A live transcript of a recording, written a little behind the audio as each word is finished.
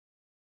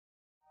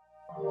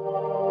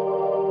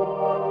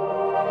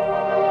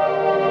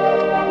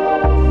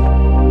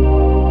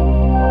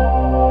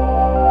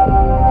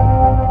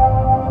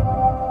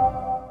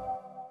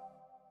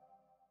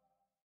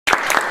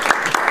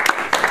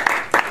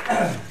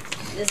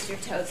This is your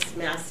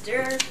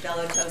Toastmaster,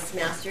 fellow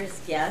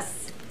Toastmasters,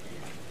 guests.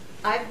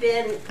 I've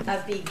been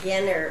a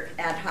beginner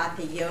at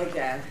Hatha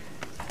Yoga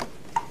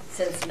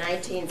since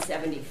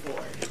 1974.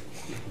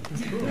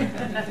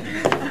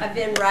 I've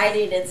been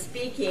writing and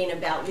speaking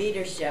about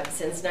leadership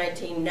since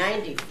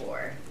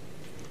 1994.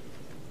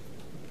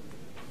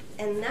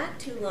 And not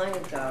too long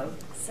ago,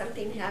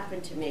 something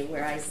happened to me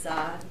where I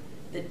saw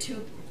the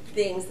two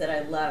things that I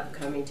love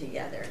coming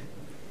together.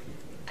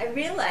 I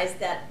realized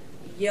that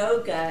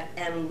yoga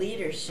and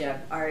leadership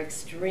are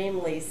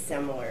extremely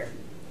similar.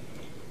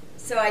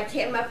 So I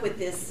came up with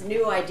this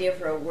new idea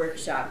for a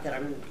workshop that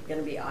I'm going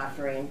to be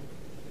offering.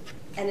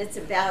 And it's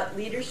about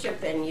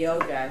leadership and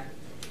yoga,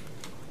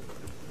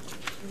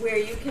 where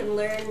you can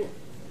learn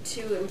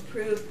to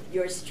improve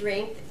your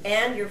strength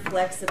and your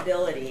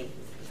flexibility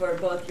for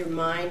both your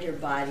mind, your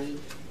body,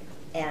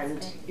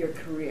 and your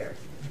career.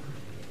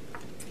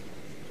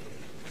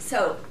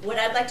 So what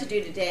I'd like to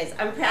do today is,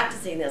 I'm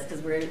practicing this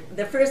because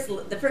the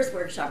first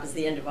workshop is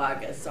the end of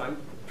August, so I'm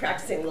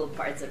practicing little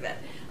parts of it.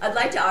 I'd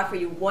like to offer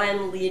you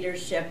one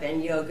leadership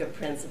and yoga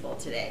principle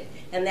today,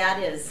 and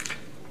that is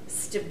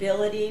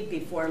stability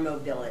before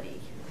mobility.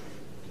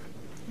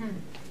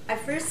 I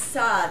first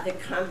saw the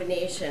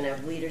combination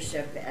of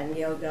leadership and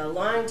yoga a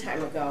long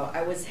time ago.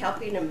 I was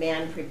helping a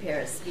man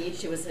prepare a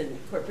speech. He was a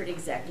corporate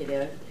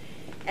executive,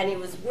 and he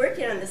was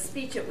working on the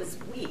speech. It was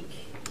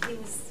weak. He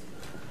was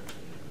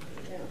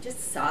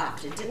just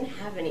soft. It didn't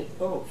have any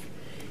oomph.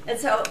 And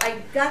so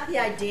I got the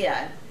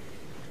idea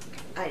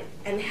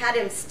and had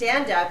him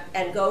stand up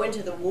and go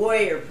into the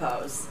warrior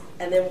pose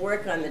and then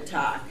work on the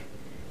talk.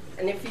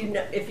 And if you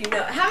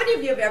know, how many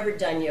of you have ever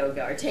done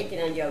yoga or taken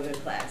a yoga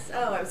class?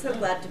 Oh, I'm so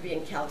glad to be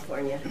in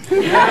California. But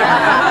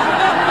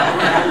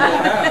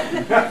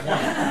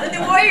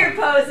the warrior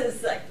pose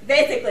is like,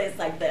 basically it's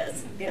like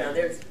this. You know,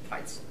 there's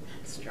parts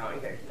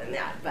stronger than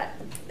that, but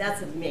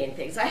that's the main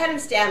thing. So I had him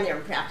stand there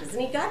and practice,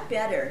 and he got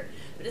better,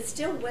 but it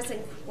still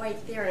wasn't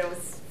quite there, and I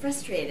was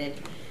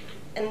frustrated.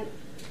 And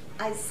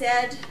I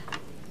said,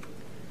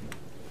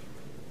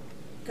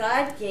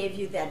 God gave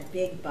you that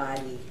big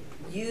body.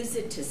 Use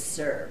it to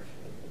serve.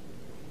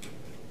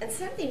 And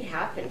something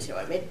happened to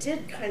him. It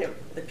did kind of,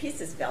 the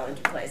pieces fell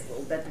into place a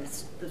little bit.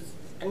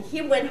 And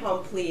he went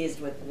home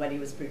pleased with what he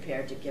was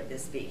prepared to give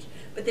this speech.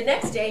 But the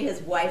next day,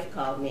 his wife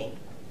called me.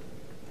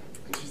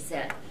 And she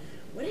said,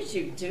 "What did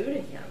you do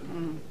to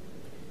him?"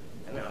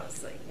 And I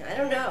was like, "I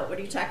don't know. What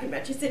are you talking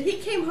about?" She said, "He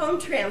came home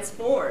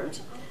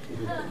transformed."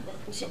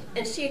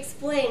 And she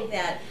explained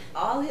that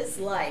all his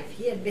life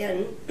he had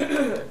been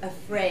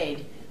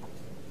afraid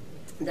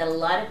that a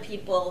lot of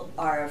people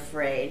are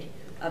afraid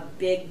of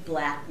big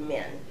black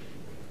men.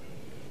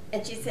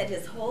 And she said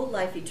his whole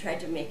life he tried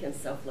to make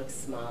himself look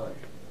smaller.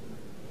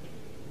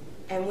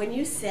 And when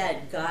you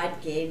said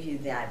God gave you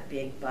that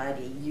big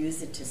body,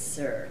 use it to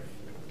serve,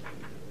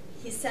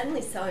 he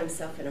suddenly saw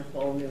himself in a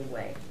whole new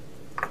way.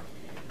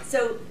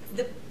 So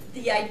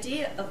the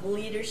idea of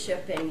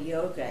leadership and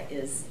yoga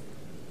is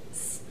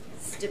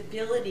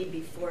stability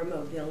before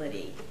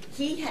mobility.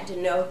 He had to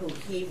know who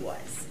he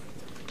was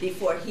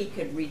before he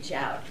could reach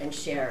out and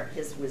share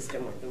his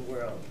wisdom with the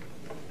world.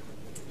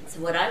 So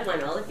what I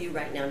want all of you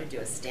right now to do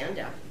is stand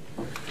up.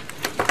 And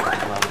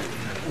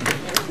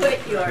put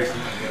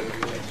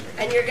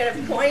and you're going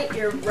to point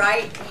your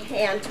right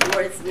hand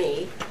towards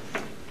me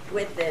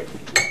with that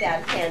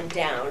hand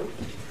down,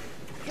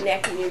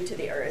 connecting you to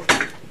the earth.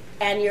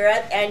 And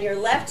your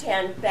left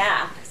hand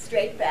back,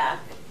 straight back,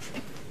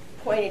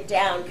 pointed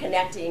down,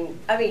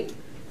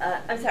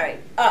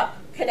 up,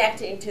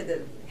 connecting to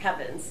the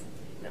heavens.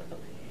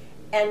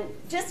 And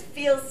just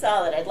feel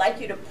solid. I'd like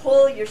you to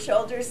pull your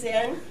shoulders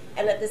in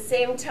and at the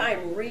same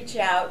time reach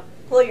out,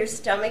 pull your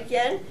stomach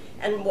in,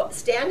 and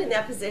stand in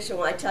that position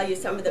while I tell you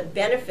some of the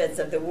benefits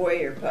of the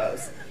warrior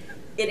pose.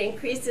 It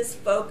increases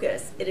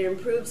focus. It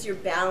improves your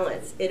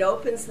balance. It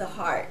opens the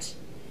heart.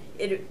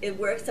 It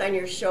works on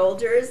your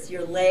shoulders,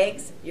 your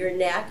legs, your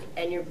neck,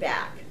 and your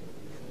back.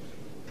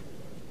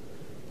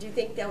 Do you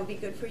think that would be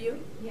good for you?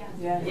 Yeah.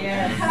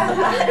 Yeah.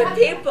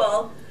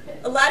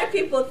 A lot of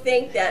people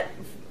think that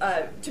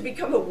to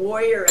become a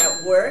warrior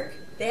at work,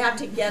 they have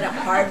to get a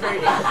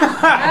Harvard.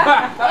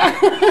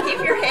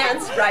 Keep your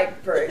hands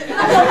straight, Bert.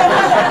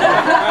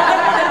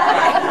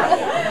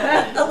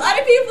 A lot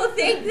of people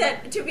think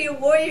that to be a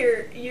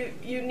warrior,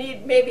 you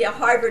need maybe a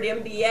Harvard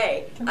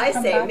MBA. I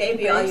say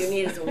maybe all you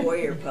need is a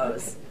warrior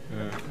pose.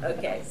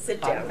 Okay,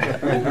 sit down. I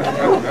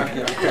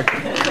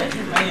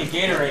need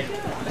Gatorade.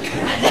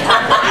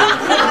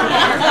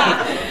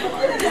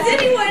 Does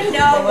anyone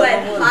know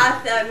what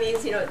Hatha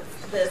means? You know,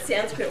 the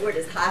Sanskrit word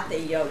is Hatha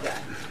Yoga.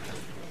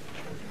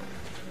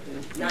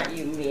 Not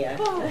you, Mia.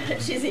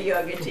 She's a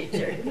yoga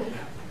teacher.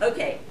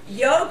 Okay,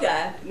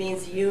 yoga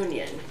means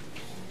union.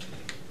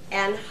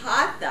 And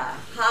Hatha,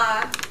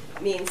 Ha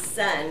means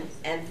sun,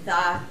 and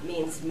Tha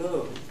means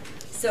moon.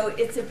 So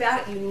it's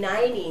about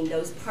uniting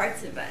those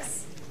parts of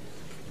us,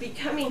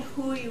 becoming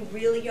who you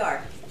really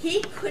are.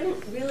 He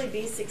couldn't really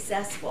be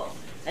successful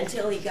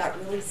until he got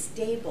really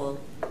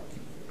stable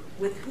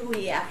with who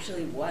he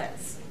actually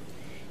was.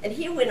 And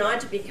he went on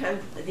to become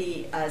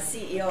the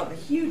CEO of a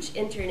huge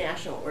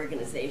international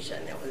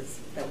organization that was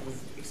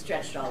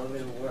stretched all over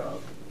the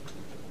world.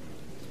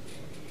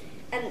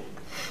 And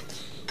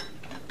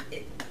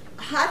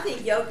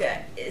Hatha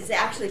Yoga is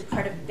actually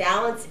part of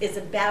balance, is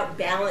about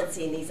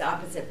balancing these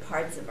opposite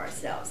parts of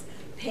ourselves.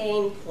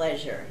 Pain,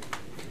 pleasure,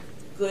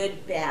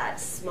 good, bad,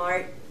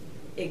 smart,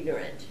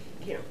 ignorant.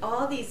 You know,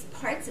 all these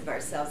parts of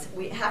ourselves,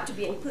 we have to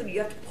be included. You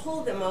have to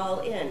pull them all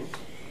in.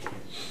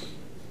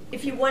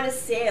 If you want to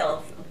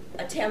sail,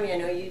 Tammy, I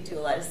know you do a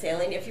lot of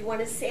sailing. If you want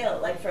to sail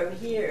like from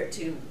here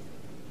to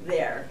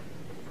there,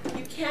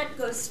 you can't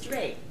go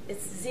straight.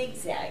 It's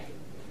zigzag.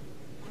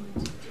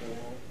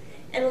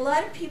 And a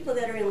lot of people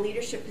that are in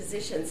leadership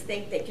positions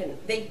think they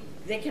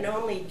can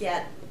only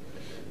get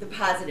the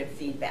positive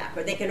feedback,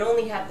 or they can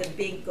only have the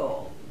big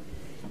goal.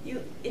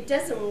 It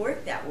doesn't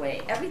work that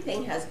way.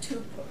 Everything has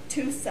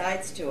two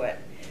sides to it.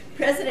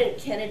 President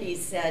Kennedy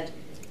said,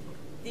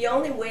 the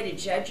only way to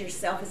judge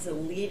yourself as a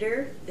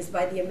leader is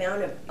by the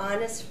amount of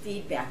honest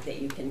feedback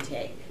that you can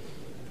take.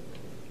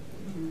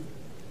 Mm-hmm.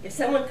 If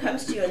someone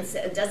comes to you and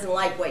doesn't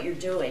like what you're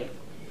doing,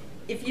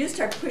 if you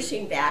start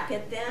pushing back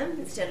at them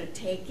instead of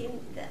taking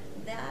that,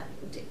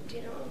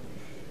 you know,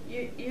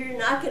 you're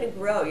not going to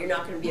grow. You're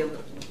not going to be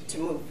able to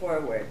move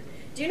forward.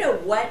 Do you know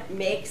what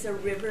makes a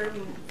river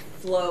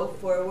flow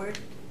forward?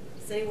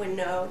 Does anyone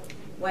know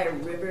why a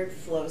river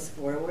flows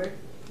forward?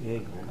 The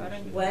angle.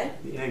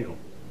 What? The angle.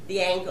 The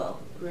angle.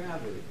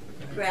 Gravity.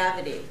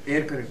 Gravity.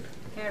 Air current.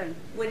 Current.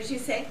 What did you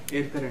say?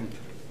 Air current.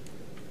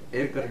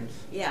 Air currents.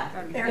 Yeah.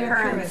 Air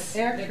currents.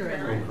 Air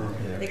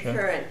current. The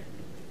current.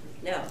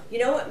 No. You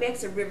know what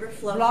makes a river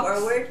flow Blocks.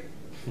 forward?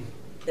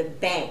 The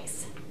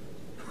banks.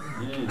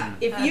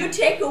 If you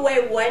take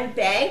away one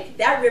bank,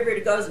 that river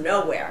goes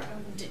nowhere.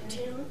 Do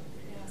you know?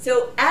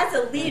 So as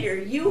a leader,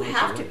 you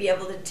have to be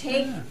able to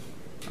take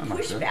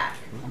pushback.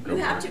 You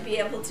have to be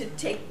able to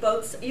take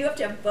both. You have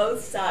to have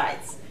both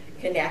sides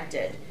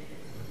connected.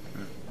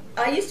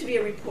 I used to be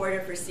a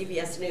reporter for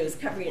CBS News,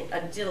 I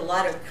did a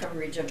lot of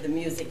coverage of the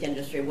music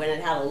industry when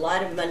it had a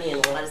lot of money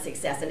and a lot of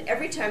success. And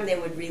every time they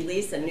would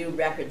release a new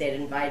record, they'd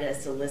invite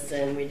us to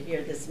listen. We'd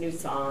hear this new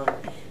song,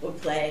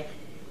 we'd play.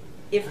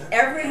 If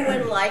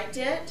everyone liked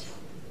it,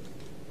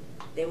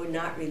 they would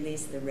not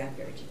release the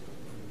record.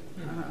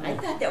 I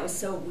thought that was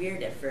so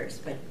weird at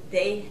first, but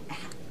they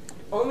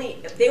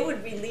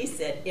would release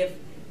it if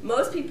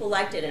most people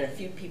liked it and a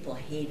few people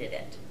hated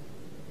it,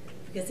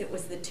 because it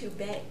was the two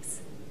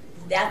banks.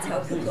 That's how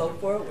it could go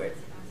forward.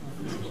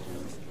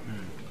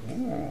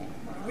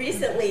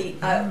 Recently,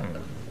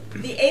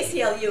 the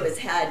ACLU has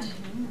had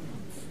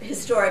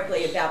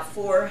historically about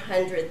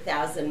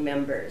 400,000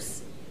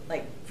 members,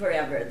 like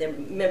forever. Their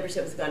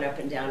membership has gone up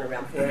and down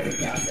around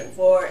 400,000,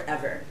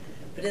 forever.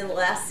 But in the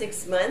last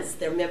 6 months,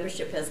 their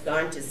membership has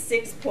gone to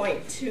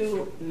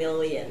 6.2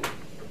 million.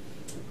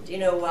 Do you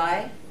know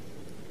why?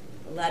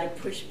 A lot of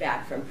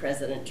pushback from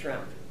President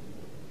Trump.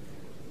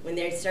 When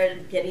they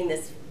started getting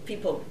this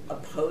people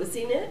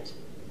opposing it,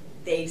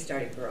 they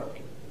started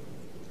growing.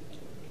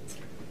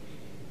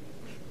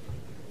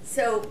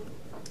 So,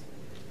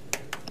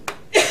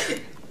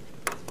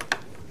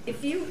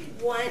 if you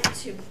want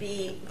to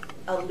be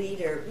a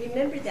leader,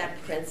 remember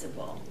that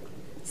principle.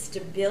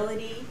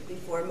 Stability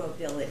before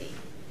mobility.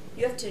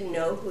 You have to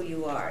know who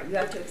you are. You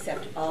have to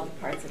accept all the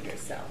parts of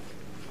yourself.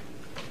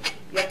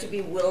 You have to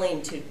be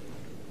willing to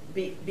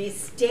be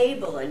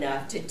stable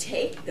enough to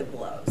take the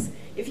blows.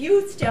 If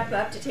you step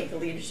up to take a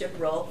leadership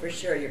role, for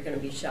sure you're going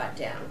to be shot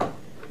down.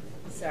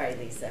 Sorry,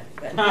 Lisa.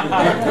 But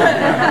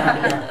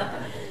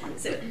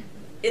so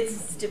it's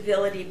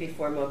stability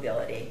before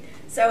mobility.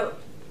 So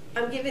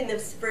I'm giving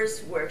this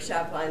first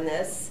workshop on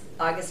this,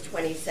 August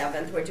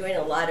 27th. We're doing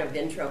a lot of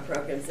intro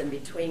programs in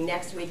between.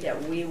 Next week at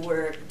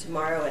WeWork,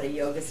 tomorrow at a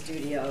yoga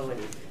studio in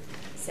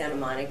Santa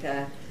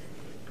Monica.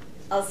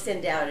 I'll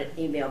send out an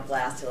email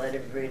blast to let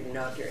everybody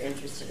know if you're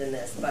interested in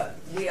this. But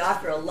we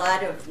offer a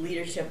lot of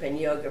leadership and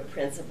yoga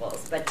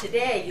principles. But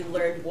today you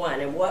learned one,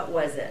 and what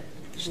was it?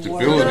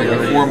 Stability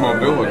before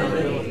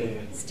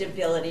mobility.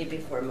 Stability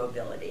before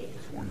mobility.